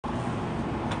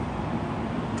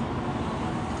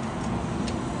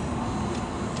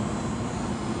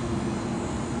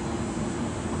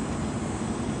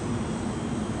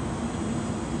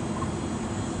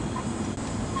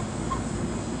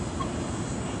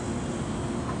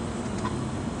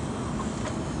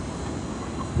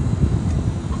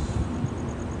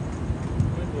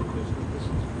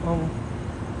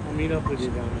meet up with you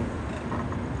down there.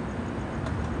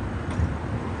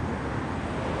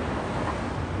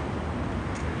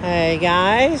 Hey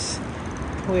guys,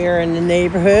 we are in the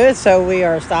neighborhood, so we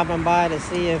are stopping by to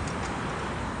see if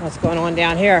what's going on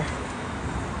down here.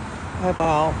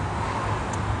 Well,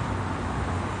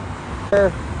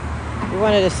 we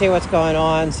wanted to see what's going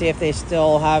on, see if they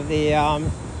still have the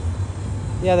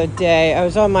other day. I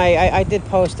was on my, I did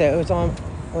post it. It was on,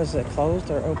 was it closed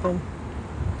or open?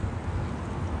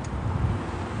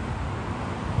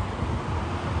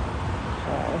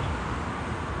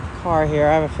 Car here.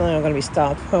 I have a feeling I'm going to be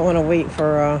stopped. I want to wait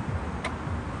for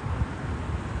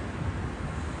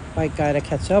bike guy to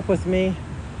catch up with me,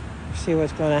 see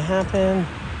what's going to happen.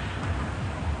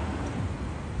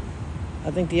 I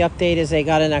think the update is they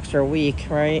got an extra week,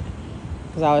 right?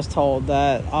 Because I was told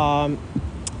that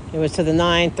it was to the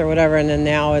 9th or whatever, and then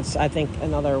now it's, I think,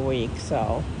 another week.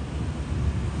 So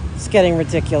it's getting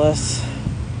ridiculous.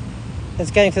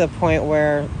 It's getting to the point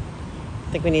where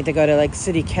I think we need to go to like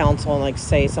city council and like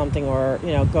say something, or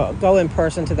go in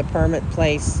person to the permit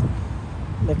place,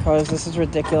 because this is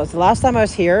ridiculous. The last time I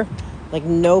was here, like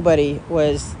nobody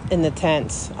was in the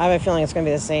tents. I have a feeling it's gonna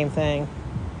be the same thing.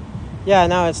 Yeah,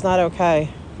 no, it's not okay.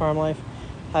 Farm life.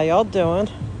 How y'all doing?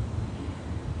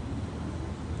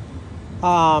 So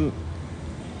I'm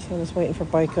just waiting for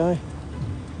bike guy.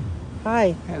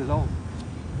 Hi. Hello.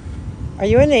 Are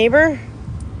you a neighbor?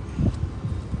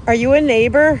 Are you a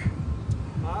neighbor?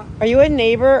 Are you a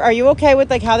neighbor? Are you okay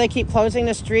with like how they keep closing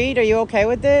the street? Are you okay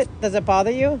with it? Does it bother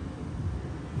you?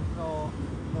 No,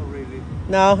 not really.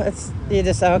 No, it's you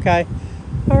just okay.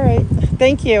 All right.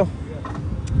 Thank you. Yeah.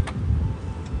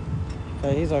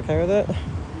 Okay, he's okay with it.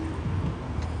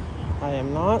 I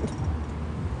am not.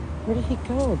 Where did he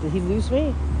go? Did he lose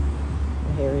me?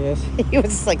 Oh, here he is. He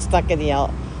was just like stuck in the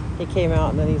out. He came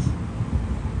out and then he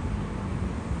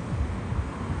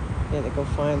had to go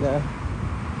find the.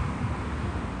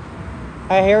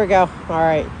 All right, here we go. All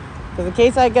right. Because in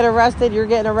case I get arrested, you're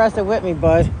getting arrested with me,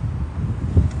 bud.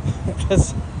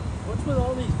 What's with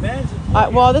all these vans?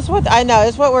 Well, this is what I know.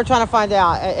 This is what we're trying to find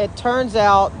out. It turns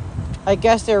out, I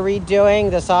guess they're redoing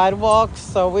the sidewalks,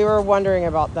 so we were wondering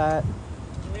about that.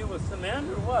 You mean with cement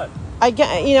or what? I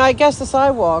guess the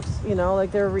sidewalks.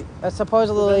 Like they're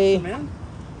supposedly. Cement?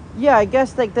 Yeah, I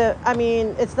guess like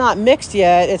it's not mixed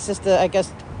yet. It's just I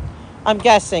guess. I'm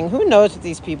guessing. Who knows with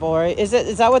these people, right? Is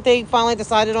that what they finally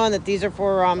decided on? That these are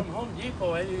for From Home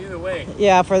Depot, either way.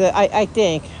 Yeah, for the I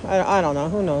think. I don't know.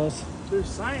 Who knows? They're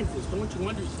scientists, don't you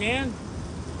understand?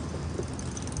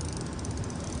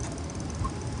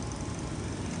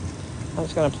 I'm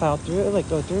just gonna plow through it,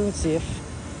 go through and see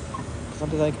if I'll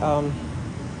be like I'm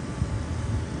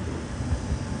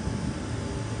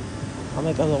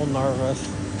like a little nervous.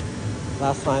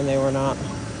 Last time they were not.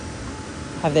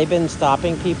 Have they been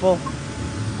stopping people?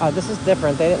 This is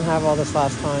different. They didn't have all this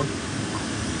last time.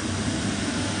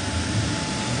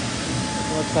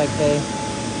 It looks like they...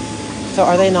 So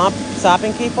are they not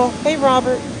stopping people? Hey,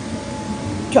 Robert.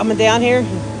 Coming down here?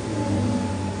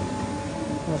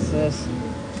 What's this?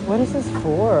 What is this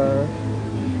for?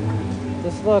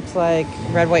 This looks like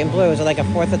red, white, and blue. Is it like a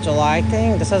 4th of July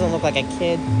thing? This doesn't look like a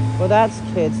kid. Well, that's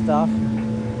kid stuff.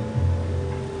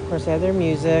 Of course, they have their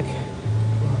music.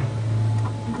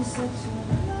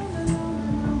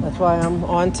 That's why I'm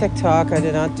on TikTok. I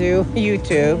did not do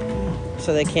YouTube,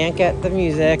 so they can't get the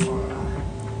music.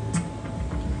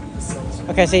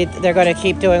 Okay, see, they're going to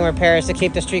keep doing repairs to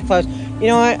keep the street closed. You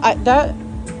know what?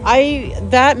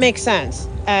 That makes sense,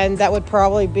 and that would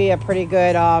probably be a pretty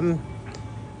good,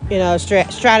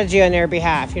 strategy on their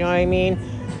behalf. You know what I mean?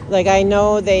 Like, I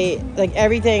know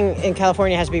everything in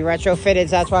California has to be retrofitted.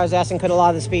 So that's why I was asking, could a lot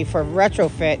of this be for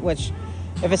retrofit, which...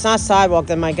 If it's not sidewalk,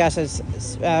 then my guess is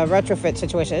a retrofit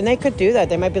situation. And they could do that.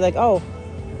 They might be like, oh,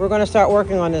 we're going to start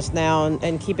working on this now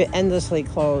and keep it endlessly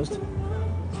closed.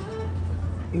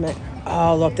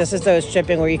 Oh, look, this is those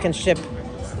shipping where you can ship.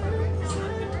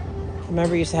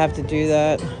 Remember, you used to have to do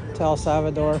that to El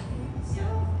Salvador.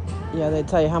 Yeah, they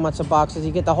tell you how much a box is.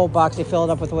 You get the whole box, you fill it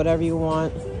up with whatever you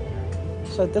want.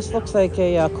 So this looks like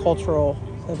a cultural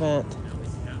event.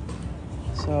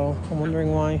 So I'm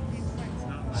wondering why.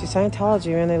 See,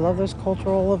 Scientology, man, they love those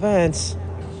cultural events.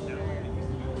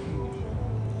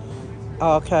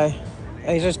 Oh, okay.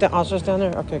 I was just down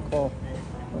there? Okay, cool.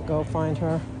 I'll go find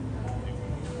her.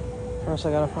 First,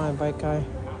 I gotta find bike guy.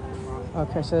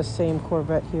 Okay, so the same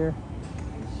Corvette here.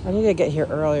 I need to get here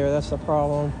earlier, that's the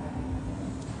problem.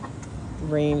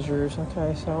 Rangers,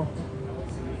 okay, so...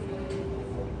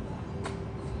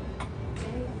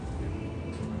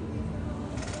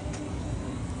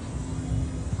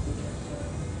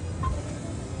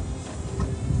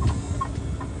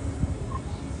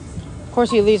 course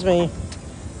he leaves me.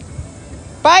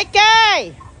 Bike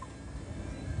guy!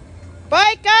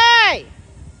 Bike guy!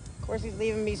 Of course he's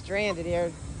leaving me stranded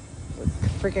here.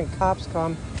 Freaking cops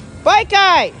come. Bike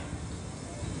guy!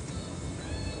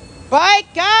 Bike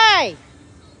guy!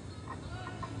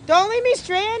 Don't leave me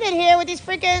stranded here with these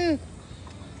freaking...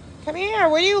 Come here,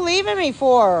 what are you leaving me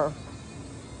for?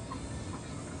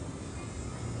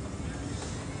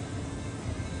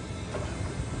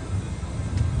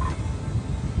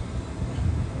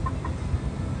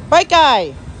 Bike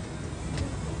guy!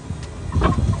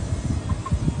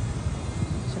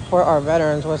 Support our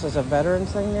veterans. What's this, a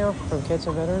veterans thing now? From kids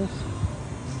to veterans?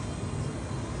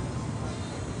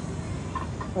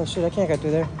 Oh shoot, I can't go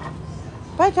through there.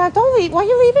 Bike guy, don't leave. Why are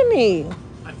you leaving me?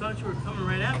 I thought you were coming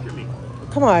right after me.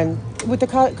 Come on. With the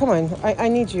car, come on. I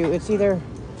need you. It's either...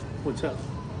 What's up?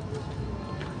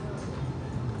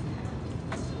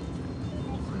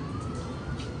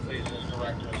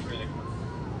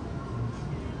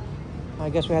 I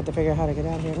guess we have to figure out how to get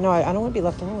out of here. No, I don't want to be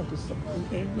left alone with these stuff.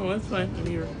 Okay, no, that's fine. I'm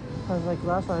here. Because like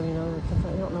last time, you know,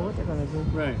 I don't know what they're going to do.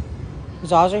 Right.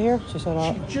 Is Aja here? She said,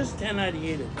 She just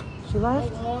 1098'd. She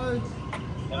left?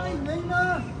 Hi,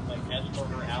 Lena. Like escort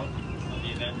her out of the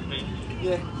event space.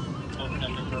 Yeah.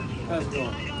 How's it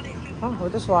going? Oh,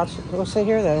 we'll just watch. We'll sit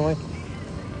here then.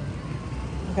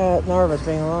 I got nervous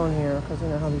being alone here because you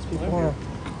know how these people are.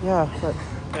 Yeah, but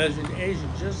Asia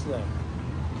just left.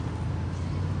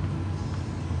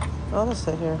 I'll just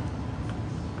sit here.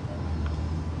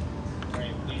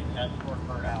 Right, please escort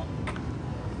her out.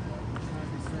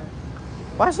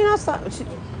 Why is she not stopping? So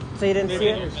you didn't see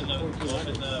it?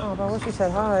 Oh, but what she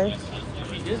said hi.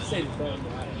 She did say the phone.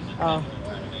 Oh.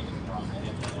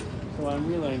 So I'm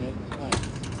relaying it.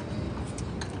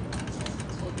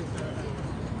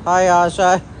 Hi,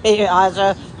 Aja. Hey,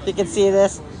 Aja. You can see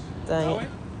this. Dang it.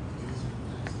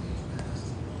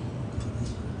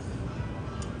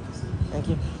 Thank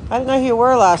you. I didn't know who you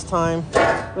were last time.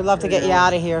 We'd love to get you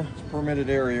out of here. Permitted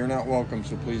area. You're not welcome,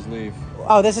 so please leave.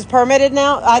 Oh, this is permitted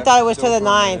now? I Yep, thought it was to still the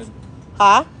 9th. permitted.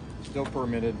 Huh? Still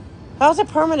permitted. How's it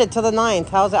permitted to the 9th?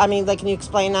 How's it? I mean, like, can you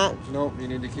explain that? Nope, you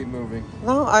need to keep moving.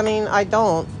 No, I mean, I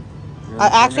don't. You're in the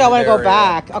Actually, I want to go permitted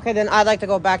area. back. Okay, then I'd like to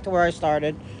go back to where I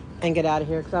started and get out of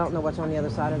here because I don't know what's on the other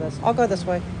side of this. I'll go this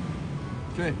way.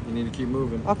 Okay, you need to keep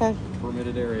moving. Okay.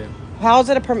 Permitted area. How is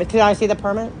it a permit? Can I see the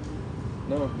permit?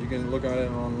 No, you can look at it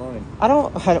online. I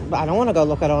don't want to go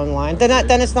look at it online. Then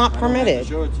it's not I don't have permitted. to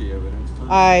show it to you, but it's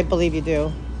permitted. I believe you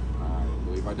do. I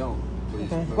believe I don't. Please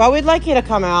Okay. move. Well, we'd like you to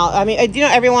come out. I mean, you know,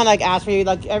 everyone like asks for you.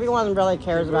 Like everyone really Keep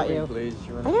cares about moving, you. Please.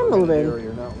 You're in I the am permitted moving. area.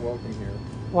 You're not welcome here.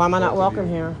 Why am I not Both of welcome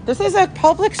you. here? This is a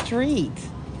public street.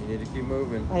 You need to keep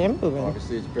moving. I am moving.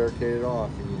 Obviously, it's barricaded off.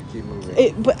 You need to keep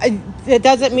moving. But it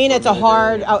doesn't mean it's a permitted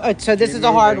hard. area. So this Keep is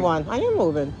a hard moving. one. I am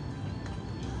moving.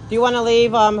 Do you want to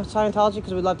leave Scientology?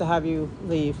 Because we'd love to have you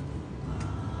leave.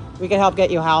 We can help get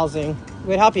you housing.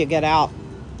 We'd help you get out,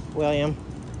 William.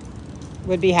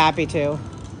 We'd be happy to.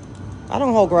 I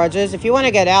don't hold grudges. If you want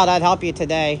to get out, I'd help you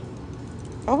today.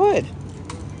 I would.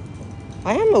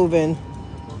 I am moving.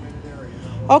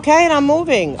 Okay, and I'm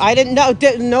moving. I didn't know.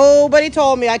 Nobody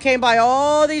told me. I came by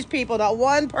all these people. Not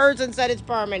one person said it's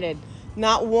permitted.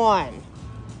 Not one.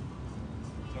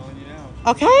 Telling you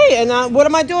now. Okay, and what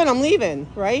am I doing? I'm leaving,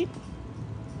 right?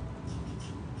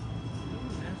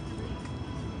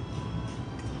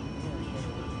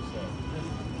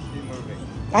 Keep moving.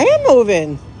 I am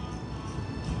moving.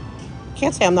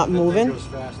 Can't say I'm not That thing moving. goes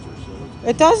faster, so it's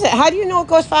It doesn't. How do you know it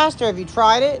goes faster? Have you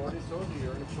tried it? I already told you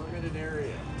you're in a permitted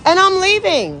area. And I'm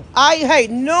leaving. Hey,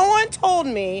 no one told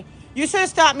me. You should have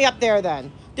stopped me up there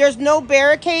then. There's no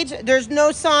barricades. There's no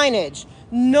signage.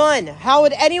 None. How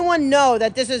would anyone know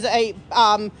that this is a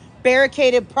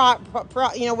barricaded,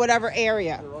 whatever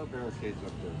area? There are barricades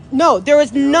up there. No, there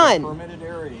is You're in a none. permitted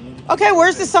area. You need to keep Okay,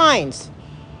 where's the moving. signs?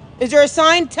 Is there a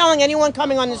sign telling anyone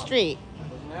coming on the street?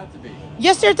 Doesn't have to be.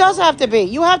 Yes, there does have to be.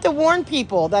 You have to warn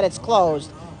people that it's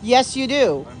closed. Yes, you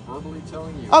do. I'm verbally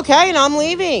telling you. Okay, and I'm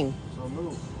leaving. So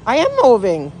move. I am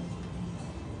moving.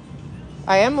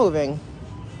 I am moving.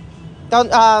 Don't,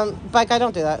 Bike, I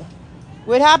don't do that.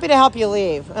 We're happy to help you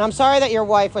leave. And I'm sorry that your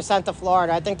wife was sent to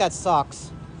Florida. I think that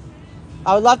sucks.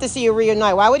 I would love to see you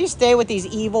reunite. Why would you stay with these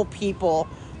evil people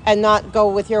and not go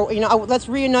with your, let's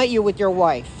reunite you with your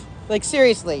wife. Like,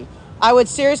 seriously. I would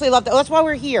seriously love to. That's why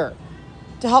we're here.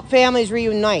 To help families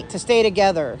reunite, to stay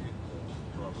together.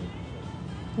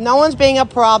 No one's being a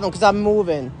problem because I'm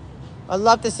moving. I'd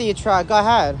love to see you try. Go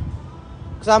ahead.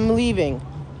 Because I'm leaving.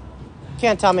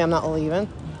 Can't tell me I'm not leaving.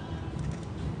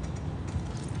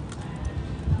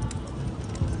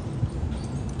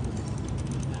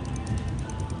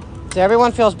 So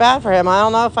everyone feels bad for him. I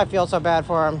don't know if I feel so bad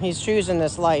for him. He's choosing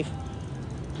this life.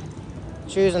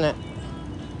 Choosing it.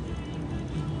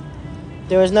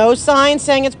 There was no sign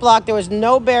saying it's blocked. There was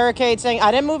no barricade saying...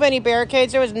 I didn't move any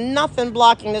barricades. There was nothing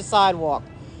blocking the sidewalk.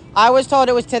 I was told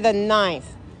it was to the 9th.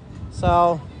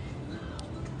 So...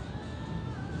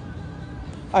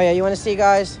 Oh, yeah, you want to see,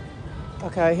 guys?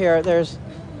 Okay, here, there's...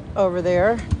 Over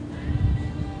there.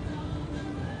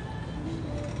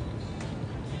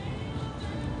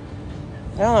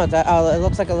 I don't know what that... Oh, it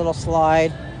looks like a little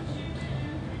slide.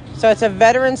 So it's a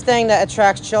veterans thing that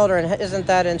attracts children. Isn't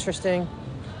that interesting?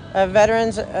 A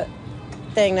veterans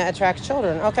thing that attracts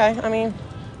children. Okay, I mean...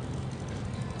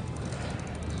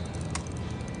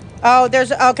 Oh,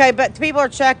 there's... Okay, but people are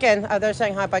checking. Oh, they're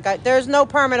saying hi, bye, guys. There's no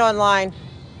permit online.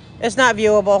 It's not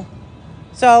viewable.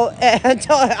 So,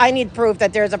 until I need proof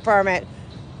that there's a permit.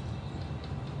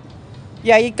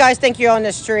 Yeah, you guys think you own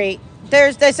the street.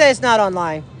 They say it's not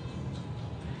online.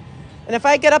 And if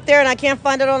I get up there and I can't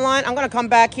find it online, I'm going to come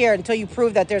back here until you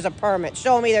prove that there's a permit.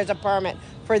 Show me there's a permit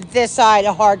for this side,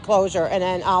 a hard closure, and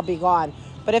then I'll be gone.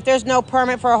 But if there's no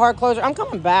permit for a hard closure, I'm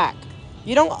coming back.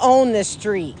 You don't own this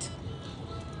street.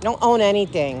 You don't own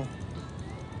anything.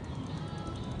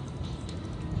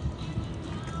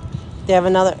 They have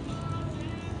another...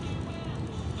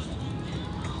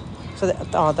 So,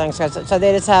 oh, thanks, guys. So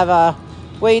they just have a...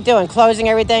 What are you doing? Closing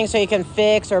everything so you can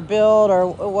fix or build, or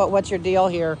what's your deal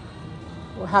here?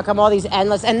 How come all these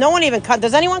endless... And no one even...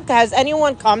 Has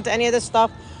anyone come to any of this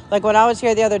stuff? Like when I was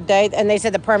here the other day, and they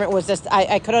said the permit was just...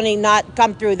 I could only not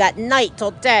come through that night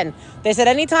till 10. They said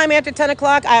anytime after 10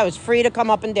 o'clock, I was free to come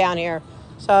up and down here.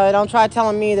 So don't try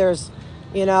telling me there's...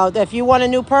 You know, if you want a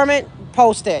new permit,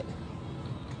 post it.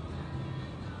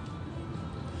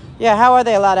 Yeah, how are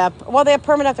they allowed to have... Well, they have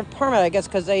permit after permit, I guess,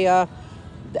 because they... I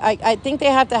think they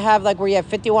have to have, like, where you have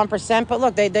 51%. But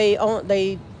look,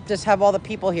 they just have all the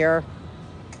people here.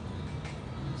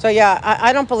 So, yeah,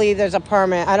 I don't believe there's a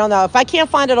permit. I don't know. If I can't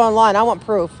find it online, I want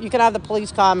proof. You can have the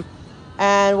police come,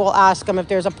 and we'll ask them if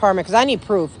there's a permit, because I need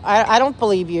proof. I don't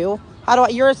believe you.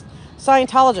 You're a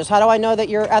Scientologist. How do I know that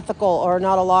you're ethical or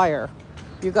not a liar?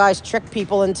 You guys trick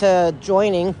people into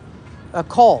joining a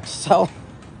cult, so...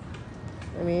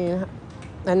 I mean,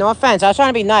 and no offense, I was trying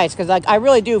to be nice because, like, I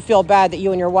really do feel bad that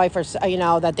you and your wife are, you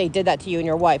know, that they did that to you and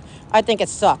your wife. I think it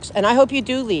sucks. And I hope you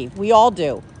do leave. We all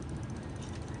do.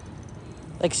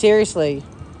 Like, seriously.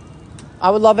 I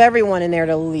would love everyone in there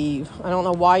to leave. I don't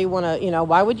know why you want to, you know,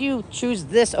 why would you choose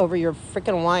this over your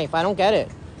freaking wife? I don't get it.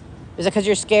 Is it because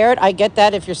you're scared? I get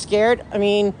that if you're scared. I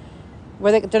mean,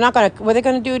 what are they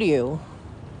going to do to you?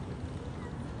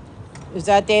 Is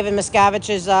that David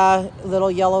Miscavige's little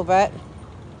yellow vet?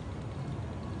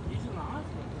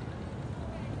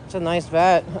 It's a nice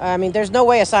vet. I mean, there's no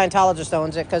way a Scientologist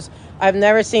owns it because I've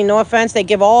never seen, no offense, they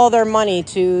give all their money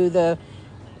to the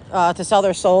to sell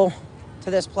their soul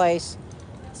to this place.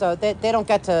 So they don't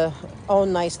get to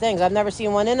own nice things. I've never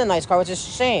seen one in a nice car, which is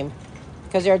a shame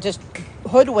because they're just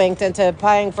hoodwinked into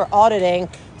paying for auditing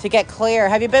to get clear.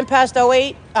 Have you been past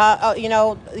 08? You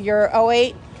know, your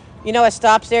 08? You know, it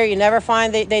stops there. You never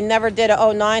find, they never did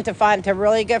a 09 to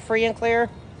really get free and clear.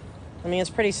 I mean, it's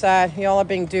pretty sad. Y'all are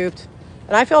being duped.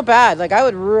 And I feel bad. Like, I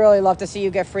would really love to see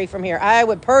you get free from here. I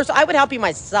would help you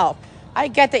myself. I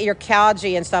get that you're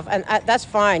cowgy and stuff, and that's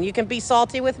fine. You can be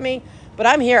salty with me, but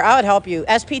I'm here. I would help you.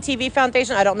 SPTV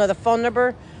Foundation, I don't know the phone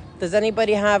number. Does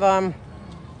anybody have, I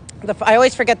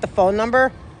always forget the phone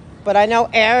number, but I know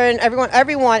Aaron,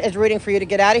 everyone is rooting for you to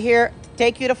get out of here,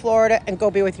 take you to Florida, and go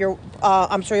be with your,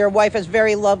 I'm sure your wife is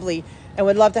very lovely and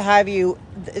would love to have you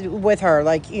with her.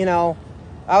 Like, you know,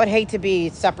 I would hate to be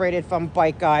separated from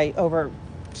Bike Guy over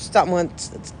some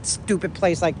stupid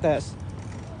place like this.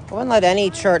 I wouldn't let any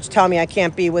church tell me I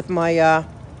can't be with my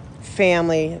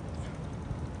family.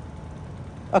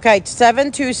 Okay,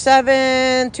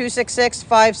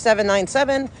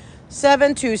 727-266-5797.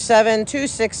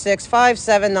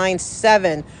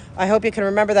 727-266-5797. I hope you can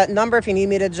remember that number. If you need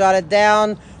me to jot it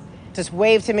down, just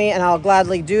wave to me and I'll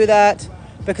gladly do that.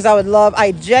 Because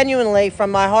I genuinely,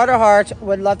 from my heart of hearts,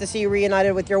 would love to see you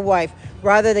reunited with your wife,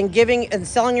 rather than giving and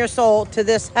selling your soul to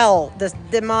this hell, this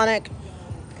demonic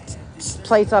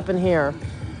place up in here.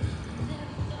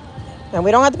 And we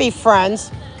don't have to be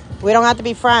friends. We don't have to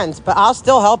be friends, but I'll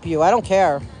still help you. I don't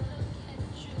care.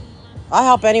 I'll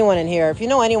help anyone in here. If you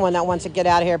know anyone that wants to get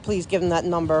out of here, please give them that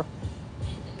number.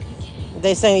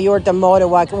 They saying you were demoted.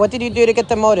 What did you do to get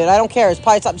demoted? I don't care. It's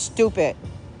probably something stupid.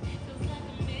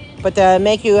 But to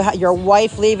make your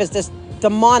wife leave is this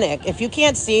demonic. If you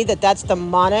can't see that that's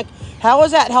demonic, how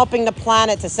is that helping the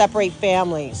planet to separate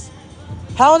families?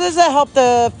 How does that help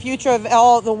the future of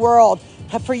all the world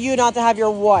for you not to have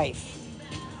your wife.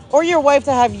 Or your wife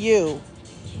to have you.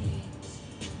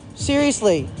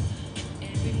 Seriously.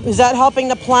 Is that helping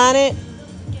the planet?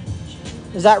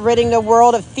 Is that ridding the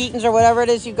world of thetans or whatever it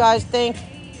is you guys think?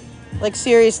 Like,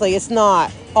 seriously, it's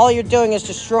not. All you're doing is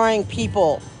destroying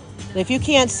people. And if you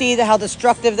can't see how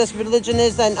destructive this religion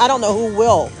is, then I don't know who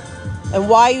will. And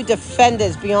why you defend it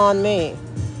is beyond me.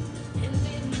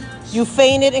 You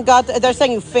fainted and got... They're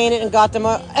saying you fainted and got them...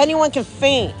 Anyone can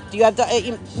faint. Do you have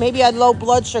to... Maybe you had low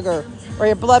blood sugar or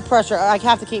your blood pressure. I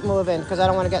have to keep moving because I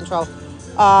don't want to get in trouble.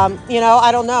 I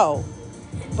don't know.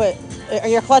 But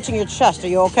you're clutching your chest. Are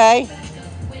you okay?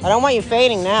 I don't want you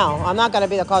fainting now. I'm not going to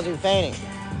be the cause of you fainting.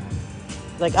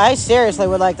 Like, I seriously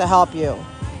would like to help you.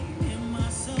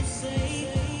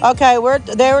 Okay,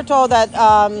 they were told that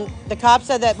the cops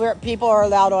said that people are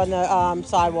allowed on the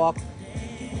sidewalk.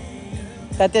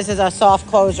 That this is a soft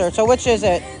closure. So which is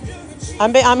it?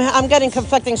 I'm getting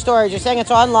conflicting stories. You're saying it's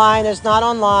online. It's not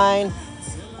online.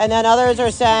 And then others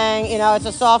are saying, it's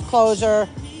a soft closure.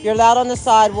 You're allowed on the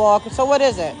sidewalk. So what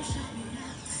is it?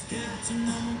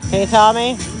 Can you tell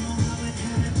me?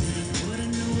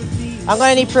 I'm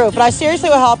going to need proof. But I seriously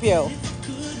will help you.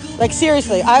 Like,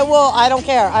 seriously. I don't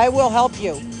care. I will help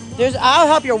you. I'll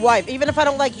help your wife. Even if I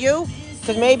don't like you,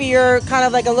 because maybe you're kind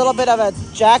of like a little bit of a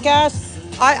jackass.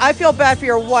 I feel bad for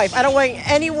your wife. I don't want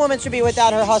any woman to be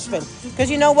without her husband.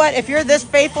 Because you know what? If you're this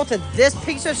faithful to this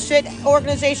piece of shit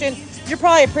organization, you're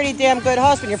probably a pretty damn good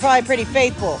husband. You're probably pretty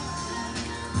faithful.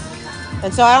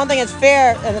 And so I don't think it's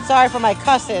fair, and I'm sorry for my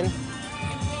cussing.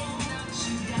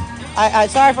 I'm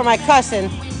sorry for my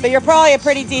cussing, but you're probably a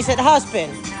pretty decent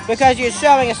husband because you're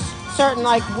showing a certain,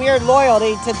 like, weird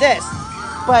loyalty to this.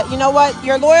 But you know what?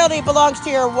 Your loyalty belongs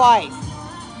to your wife.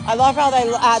 I love how they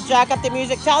jack up the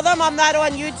music. Tell them I'm not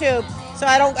on YouTube, so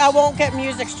I won't get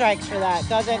music strikes for that. It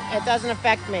doesn't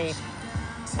affect me.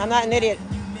 I'm not an idiot.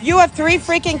 You have 3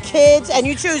 freaking kids, and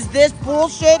you choose this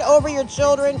bullshit over your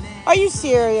children? Are you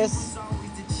serious?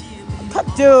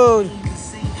 Dude.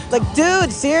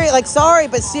 Serious. Like, sorry,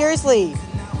 but seriously.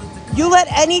 You let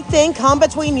anything come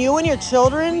between you and your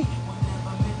children?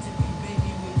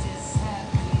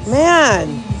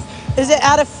 Man. Is it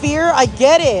out of fear? I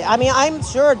get it. I mean, I'm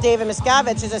sure David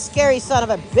Miscavige is a scary son of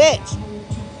a bitch.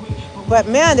 But,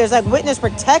 man, there's, like, witness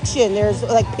protection. There's,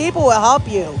 like, people will help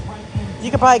you.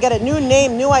 You could probably get a new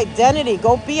name, new identity.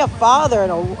 Go be a father and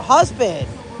a husband.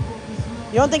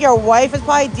 You don't think your wife is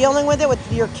probably dealing with it with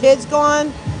your kids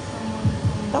gone?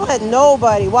 Don't let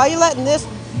nobody. Why are you letting these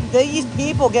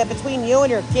people get between you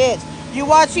and your kids? You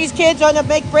watch these kids on the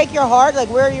break your heart? Like,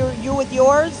 where are you with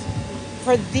yours?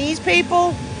 For these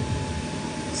people?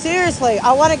 Seriously,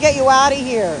 I want to get you out of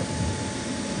here.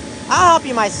 I'll help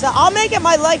you myself. I'll make it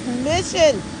my life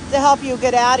mission to help you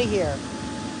get out of here.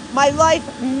 My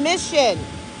life mission.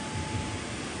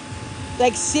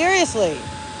 Like, seriously.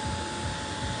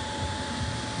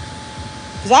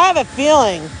 Because I have a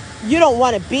feeling you don't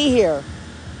want to be here.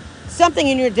 Something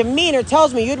in your demeanor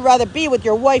tells me you'd rather be with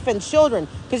your wife and children.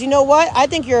 Because you know what? I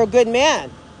think you're a good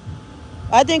man.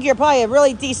 I think you're probably a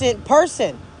really decent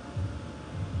person.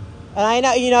 And I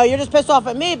know, you're just pissed off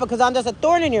at me because I'm just a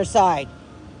thorn in your side.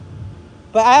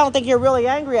 But I don't think you're really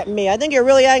angry at me. I think you're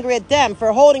really angry at them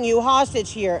for holding you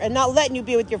hostage here and not letting you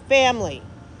be with your family.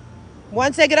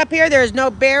 Once I get up here, there is no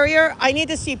barrier. I need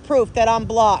to see proof that I'm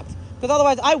blocked. Because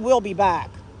otherwise, I will be back.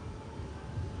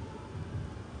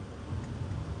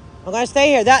 I'm going to stay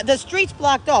here. The street's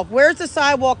blocked off. Where's the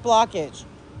sidewalk blockage?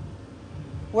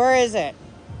 Where is it?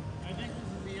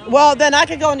 Well, then I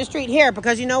could go in the street here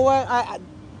because you know what?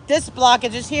 This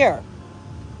blockage is here.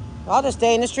 I'll just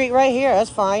stay in the street right here. That's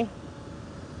fine.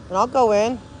 And I'll go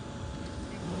in.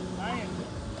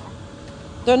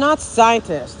 They're not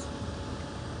scientists.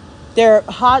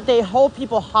 They hold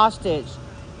people hostage.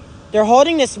 They're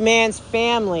holding this man's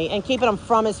family and keeping him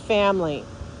from his family.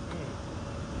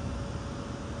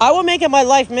 I will make it my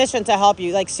life mission to help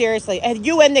you. Like, seriously. And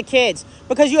you and the kids.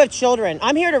 Because you have children.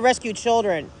 I'm here to rescue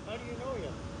children. How do you know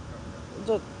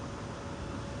him?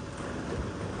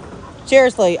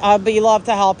 Seriously, I'd be love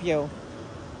to help you.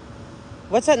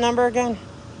 What's that number again?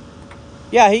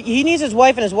 Yeah, he needs his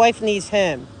wife and his wife needs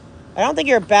him. I don't think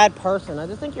you're a bad person. I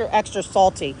just think you're extra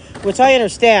salty, which I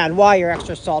understand why you're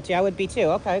extra salty. I would be too.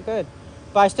 Okay, good.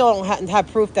 But I still don't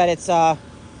have proof that it's, what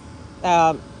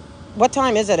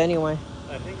time is it anyway?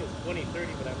 I think it's 20:30,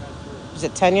 but I'm not sure. Is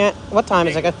it 10 yet? What time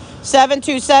is it?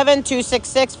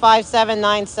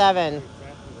 727-266-5797.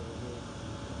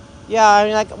 Yeah, I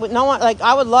mean, like, no one, like,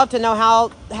 I would love to know how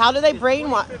do they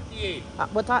brainwash?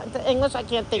 What time? The English, I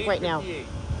can't think right now.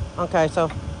 Okay, so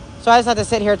I just have to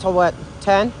sit here till what?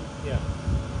 10? Yeah.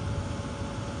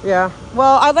 Yeah.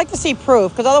 Well, I'd like to see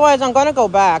proof because otherwise I'm going to go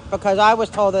back because I was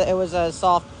told that it was a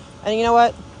soft. And you know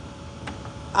what?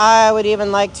 I would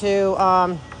even like to.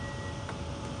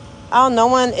 Oh, no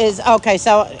one is. Okay,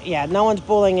 so yeah, no one's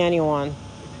bullying anyone. If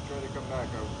you try to come back,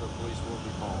 the police will be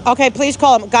called. Okay, please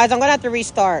call them, guys. I'm going to have to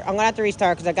restart.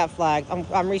 Because I got flagged.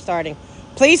 I'm restarting.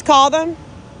 Please call them.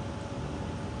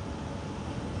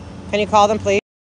 Can you call them, please?